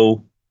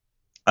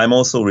I'm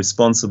also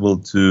responsible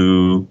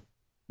to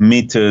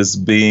meters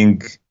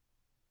being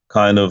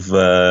kind of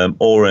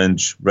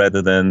orange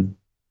rather than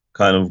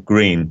kind of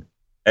green.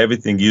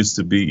 Everything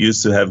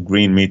used to have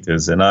green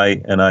meters, and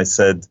I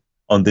said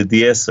on the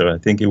de-esser, I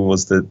think it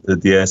was the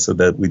de-esser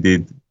that we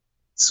did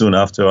soon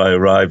after I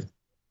arrived,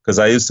 because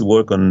I used to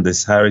work on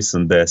this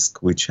Harrison desk,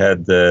 which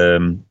had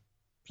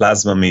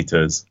plasma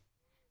meters,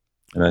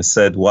 and I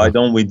said, why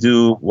don't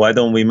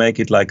we make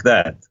it like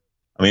that?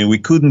 I mean, we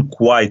couldn't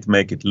quite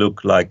make it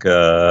look like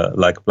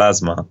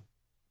plasma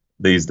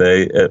those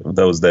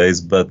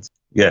days, but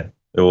yeah,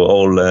 they were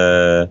all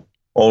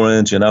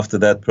orange, and after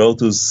that,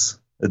 Protus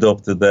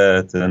adopted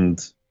that,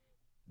 and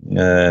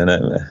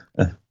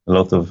a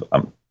lot of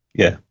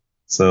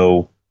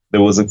So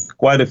there was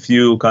quite a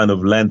few kind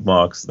of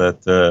landmarks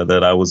that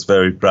I was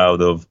very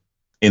proud of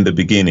in the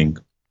beginning,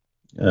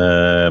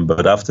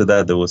 but after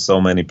that, there were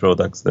so many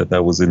products that I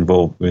was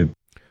involved with.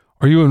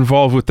 Are you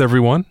involved with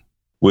everyone?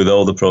 With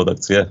all the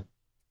products, yeah.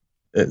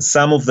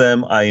 Some of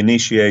them I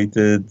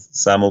initiated,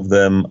 some of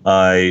them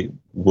I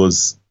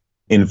was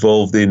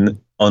involved in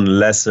on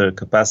lesser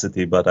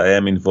capacity, but I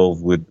am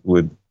involved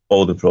with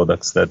all the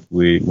products that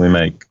we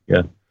make,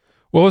 yeah.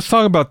 Well, let's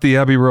talk about the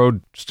Abbey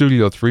Road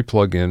Studio 3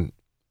 plugin,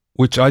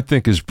 which I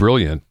think is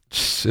brilliant.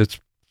 It's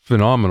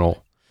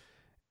phenomenal.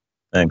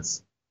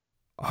 Thanks.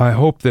 I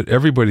hope that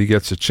everybody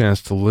gets a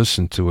chance to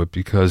listen to it,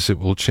 because it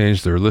will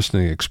change their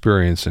listening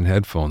experience in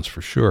headphones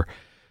for sure.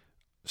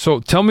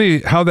 So tell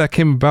me how that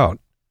came about.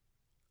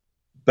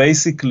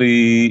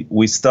 Basically,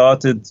 we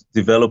started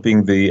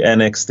developing the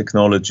NX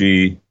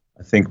technology,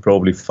 I think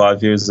probably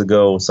 5 years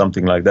ago or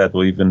something like that,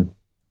 or even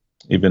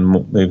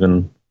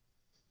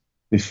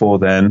before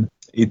then.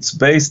 It's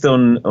based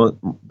on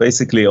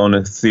basically on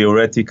a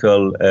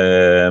theoretical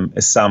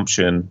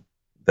assumption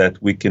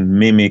that we can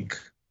mimic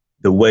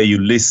the way you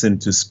listen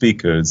to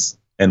speakers,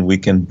 and we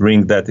can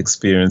bring that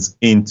experience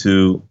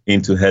into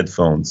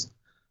headphones.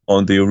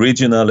 On the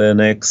original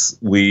NX,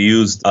 we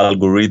used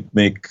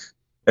algorithmic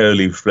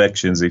early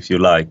reflections, if you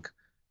like,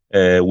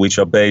 which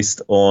are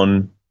based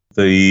on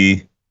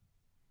the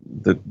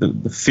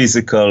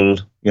physical,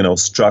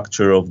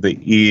 structure of the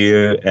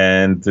ear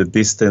and the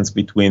distance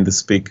between the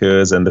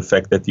speakers, and the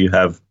fact that you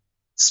have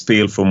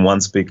spill from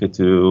one speaker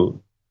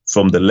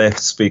from the left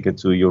speaker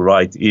to your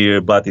right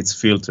ear, but it's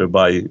filtered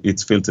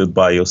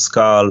by your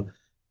skull,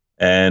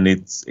 and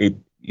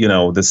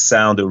the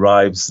sound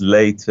arrives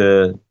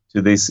later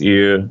to this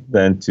ear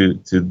than to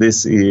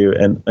this ear,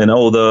 and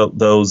all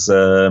those.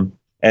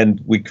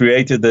 And we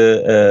created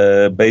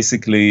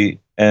basically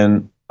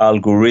an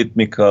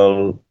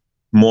algorithmical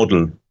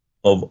model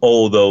of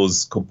all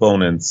those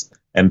components,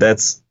 and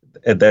that's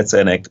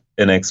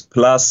NX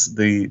plus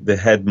the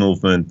head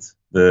movement,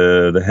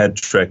 the head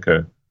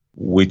tracker,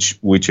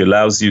 which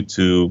allows you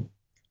to.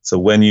 So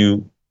when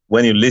you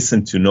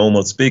listen to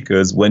normal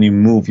speakers, when you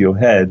move your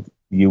head,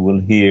 you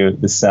will hear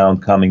the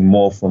sound coming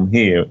more from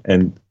here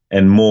and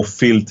more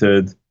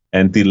filtered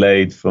and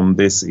delayed from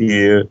this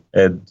ear,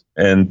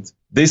 and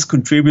this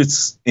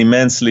contributes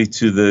immensely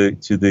to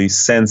the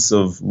sense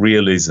of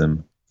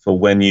realism for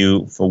when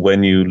you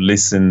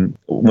listen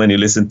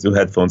to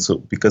headphones. So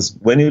because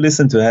when you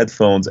listen to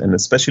headphones, and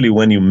especially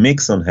when you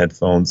mix on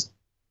headphones,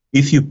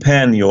 if you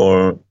pan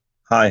your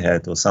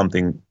hi-hat or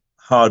something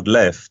hard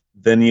left,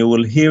 then you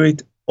will hear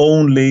it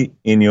only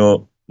in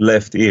your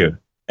left ear,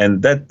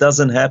 and that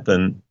doesn't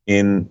happen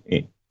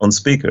on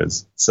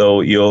speakers. So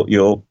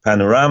your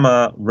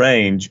panorama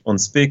range on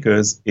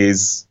speakers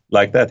is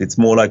like that. It's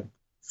more like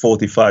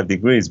 45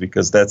 degrees,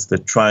 because that's the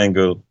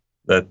triangle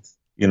that's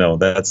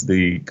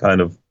the kind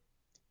of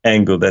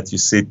angle that you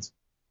sit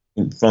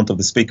in front of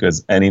the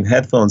speakers. And in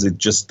headphones, it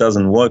just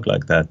doesn't work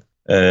like that.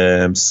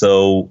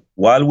 So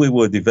while we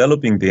were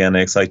developing the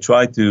NX, I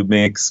tried to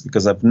mix,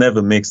 because I've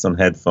never mixed on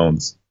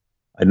headphones.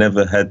 I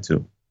never had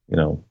to,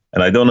 and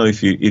I don't know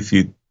if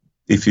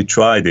you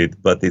tried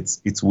it, but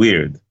it's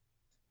weird,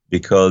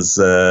 because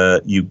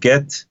you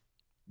get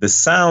the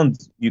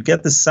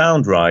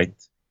sound right,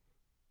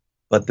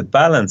 but the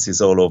balance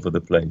is all over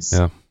the place.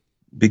 Yeah.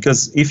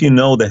 Because if you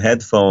know the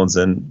headphones,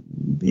 and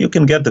you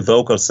can get the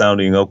vocal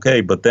sounding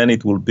okay, but then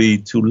it will be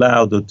too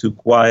loud or too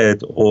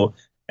quiet,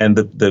 and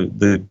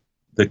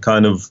the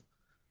kind of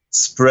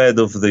spread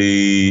of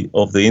the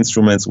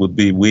instruments would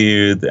be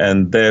weird,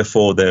 and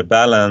therefore their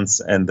balance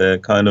and their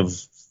kind of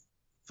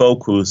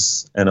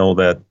focus and all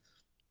that.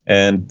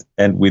 And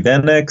with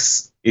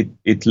NX,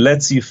 it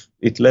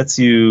lets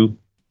you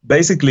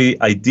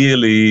basically,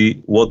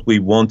 ideally, what we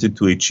wanted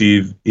to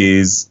achieve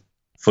is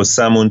for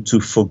someone to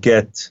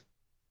forget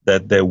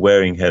that they're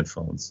wearing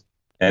headphones.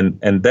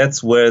 And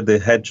that's where the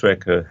head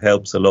tracker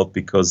helps a lot,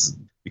 because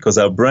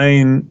our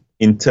brain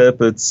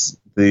interprets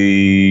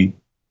the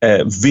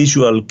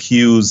visual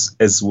cues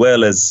as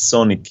well as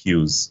sonic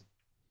cues.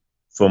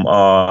 from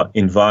our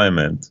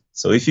environment.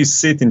 So if you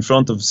sit in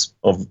front of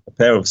a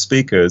pair of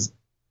speakers,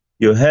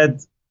 your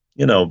head,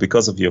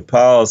 because of your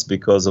pulse,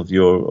 because of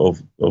your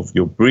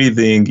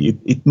breathing,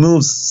 it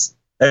moves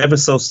ever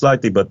so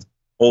slightly, but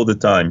all the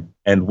time.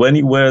 And when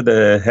you wear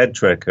the head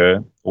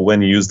tracker, or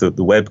when you use the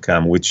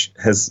webcam, which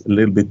has a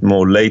little bit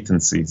more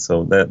latency,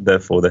 so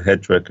therefore the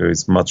head tracker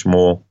is much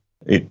more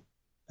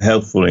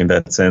helpful in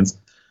that sense.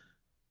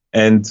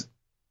 And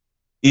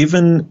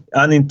even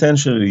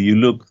unintentionally, you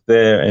look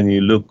there and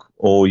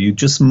or you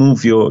just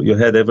move your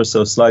head ever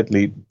so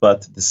slightly,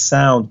 but the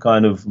sound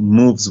kind of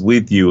moves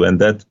with you, and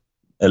that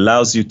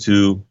allows you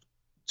to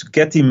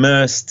get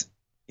immersed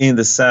in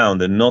the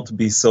sound and not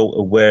be so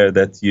aware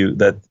that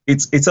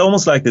it's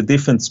almost like the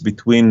difference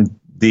between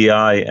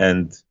DI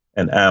and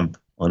an amp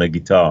on a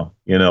guitar.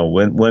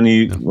 When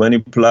you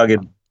plug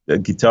a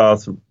guitar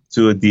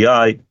to a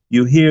DI,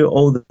 you hear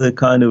all the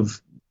kind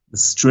of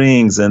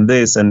strings and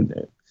this,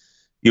 and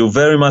you're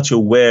very much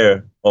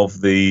aware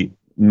of the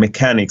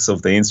mechanics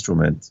of the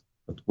instrument.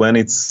 But when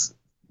it's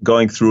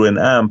going through an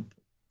amp,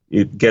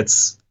 it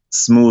gets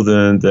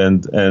smoothened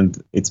and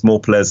it's more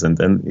pleasant.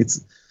 And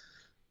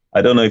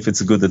I don't know if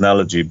it's a good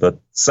analogy, but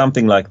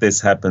something like this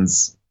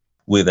happens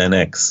with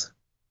NX.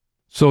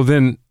 So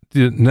then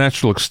the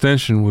natural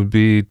extension would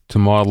be to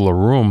model a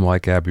room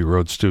like Abbey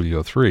Road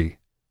Studio 3.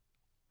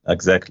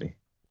 Exactly.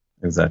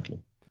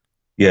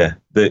 Yeah,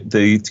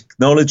 the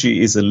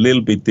technology is a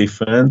little bit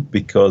different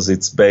because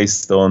it's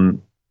based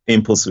on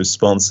impulse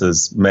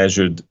responses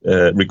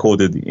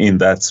recorded in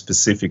that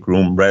specific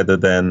room rather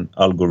than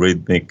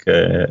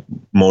algorithmic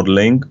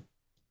modeling.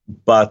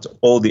 But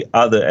all the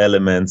other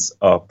elements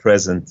are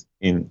present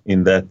in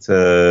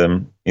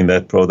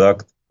that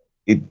product.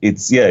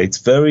 It's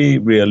very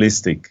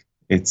realistic.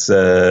 It's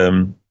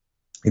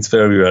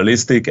very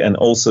realistic, and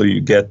also you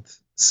get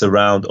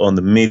surround on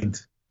the mid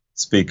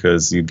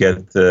speakers. You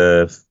get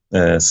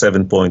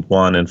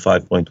 7.1 and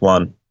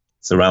 5.1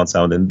 surround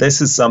sound, and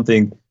this is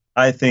something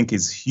I think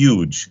is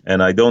huge,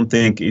 and I don't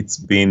think it's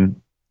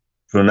been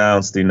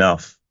pronounced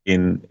enough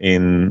in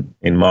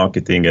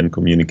marketing and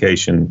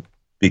communication,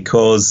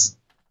 because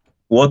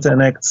what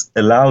NX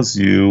allows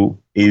you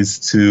is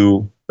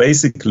to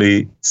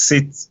basically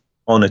sit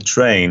on a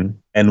train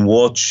and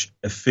watch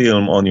a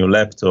film on your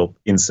laptop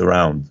in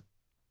surround.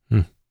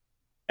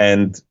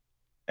 And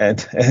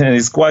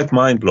it's quite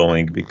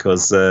mind-blowing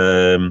because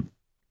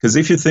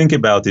if you think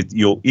about it,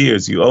 your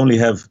ears, you only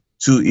have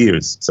two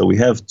ears. So we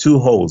have two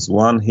holes,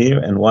 one here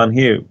and one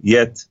here,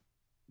 yet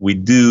we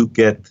do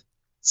get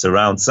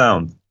surround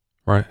sound.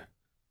 Right.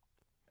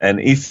 And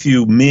if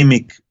you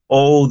mimic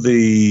all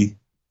the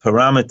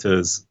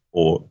parameters,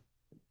 or,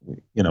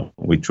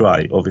 we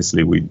try,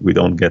 obviously we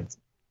don't get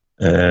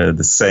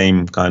the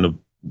same kind of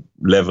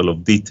level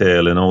of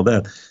detail and all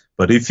that.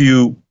 But if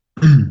you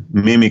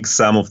mimic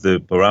some of the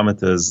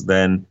parameters,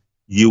 then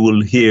you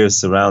will hear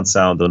surround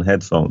sound on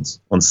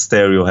headphones, on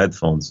stereo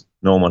headphones,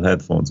 normal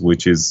headphones,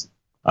 which is,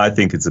 I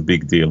think it's a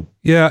big deal.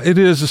 Yeah, it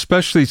is,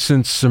 especially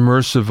since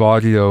immersive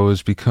audio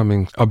is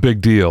becoming a big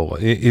deal,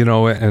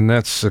 and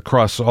that's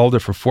across all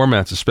different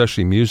formats,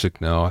 especially music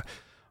now.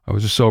 I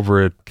was just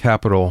over at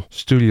Capitol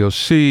Studio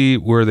C,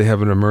 where they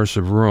have an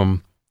immersive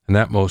room, an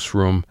Atmos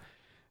room.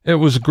 It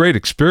was a great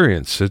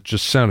experience. It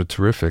just sounded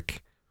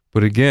terrific.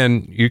 But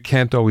again, you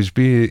can't always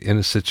be in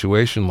a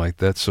situation like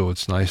that, so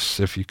it's nice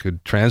if you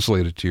could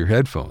translate it to your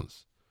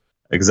headphones.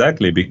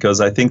 Exactly,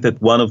 because I think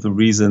that one of the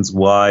reasons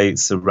why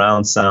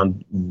surround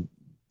sound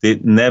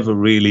never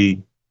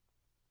really,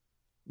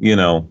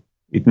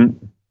 it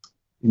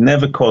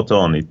never caught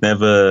on.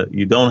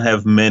 You don't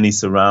have many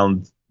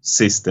surround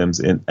systems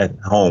at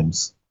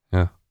homes.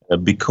 Yeah.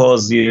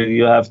 Because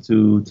you have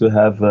to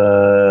have,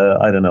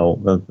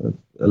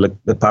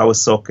 the power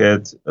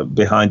socket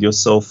behind your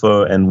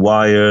sofa and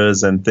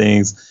wires and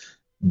things.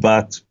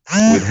 But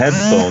with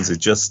headphones, it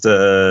just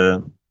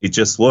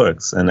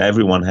works, and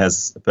everyone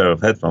has a pair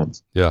of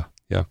headphones. Yeah.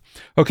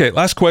 Okay,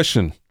 last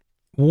question.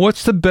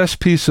 What's the best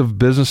piece of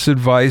business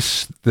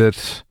advice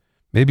that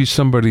maybe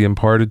somebody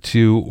imparted to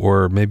you,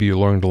 or maybe you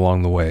learned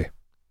along the way?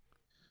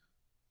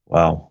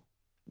 Wow.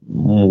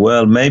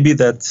 Well, maybe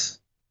that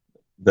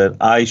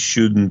I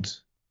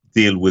shouldn't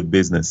deal with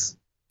business,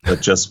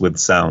 but just with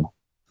sound.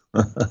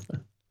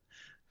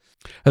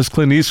 As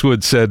Clint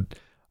Eastwood said,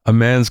 a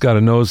man's got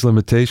to know his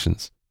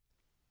limitations.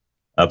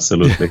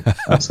 Absolutely.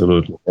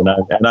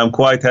 And I'm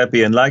quite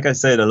happy. And like I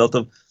said, a lot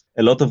of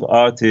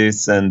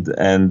artists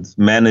and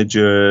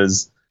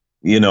managers,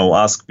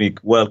 ask me,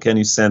 well, can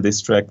you send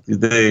this track to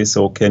this,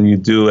 or can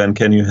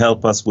you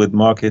help us with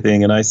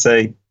marketing? And I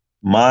say,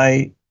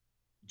 my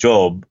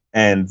job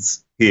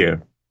ends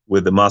here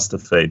with the master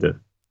fader.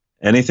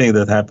 Anything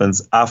that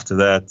happens after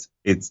that,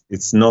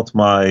 it's not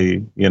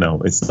my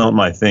it's not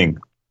my thing,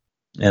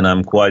 and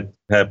I'm quite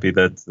happy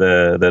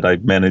that I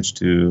managed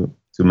to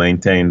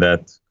maintain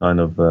that kind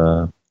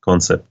of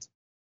concept.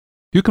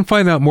 You can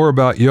find out more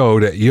about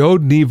Yoad at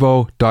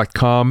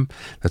yoadnevo.com.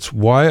 That's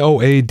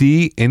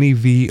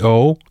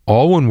YOADNEVO,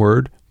 all one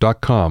word,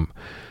 .com.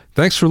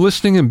 Thanks for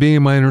listening and being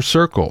in my inner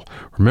circle.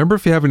 Remember,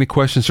 if you have any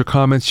questions or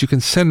comments, you can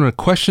send them to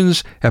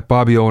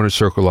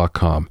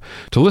questions@BobbyOInnerCircle.com.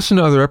 To listen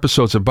to other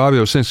episodes of Bobby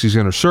Owsinski's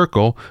Inner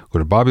Circle, go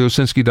to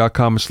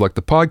BobbyOwsinski.com and select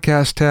the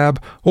podcast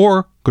tab,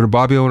 or go to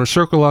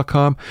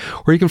BobbyOInnerCircle.com,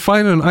 where you can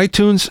find it on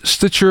iTunes,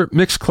 Stitcher,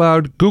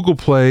 Mixcloud, Google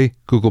Play,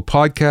 Google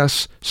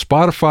Podcasts,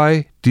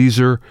 Spotify,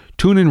 Deezer,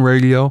 TuneIn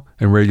Radio,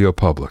 and Radio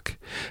Public.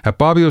 At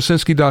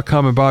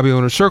BobbyOwsinski.com and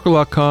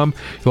BobbyOInnerCircle.com,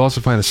 you'll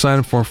also find a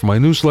sign-up form for my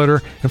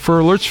newsletter and for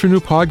alerts for new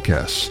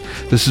podcasts.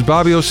 This is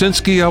Bobby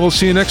Owsinski. I will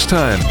see you next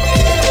time.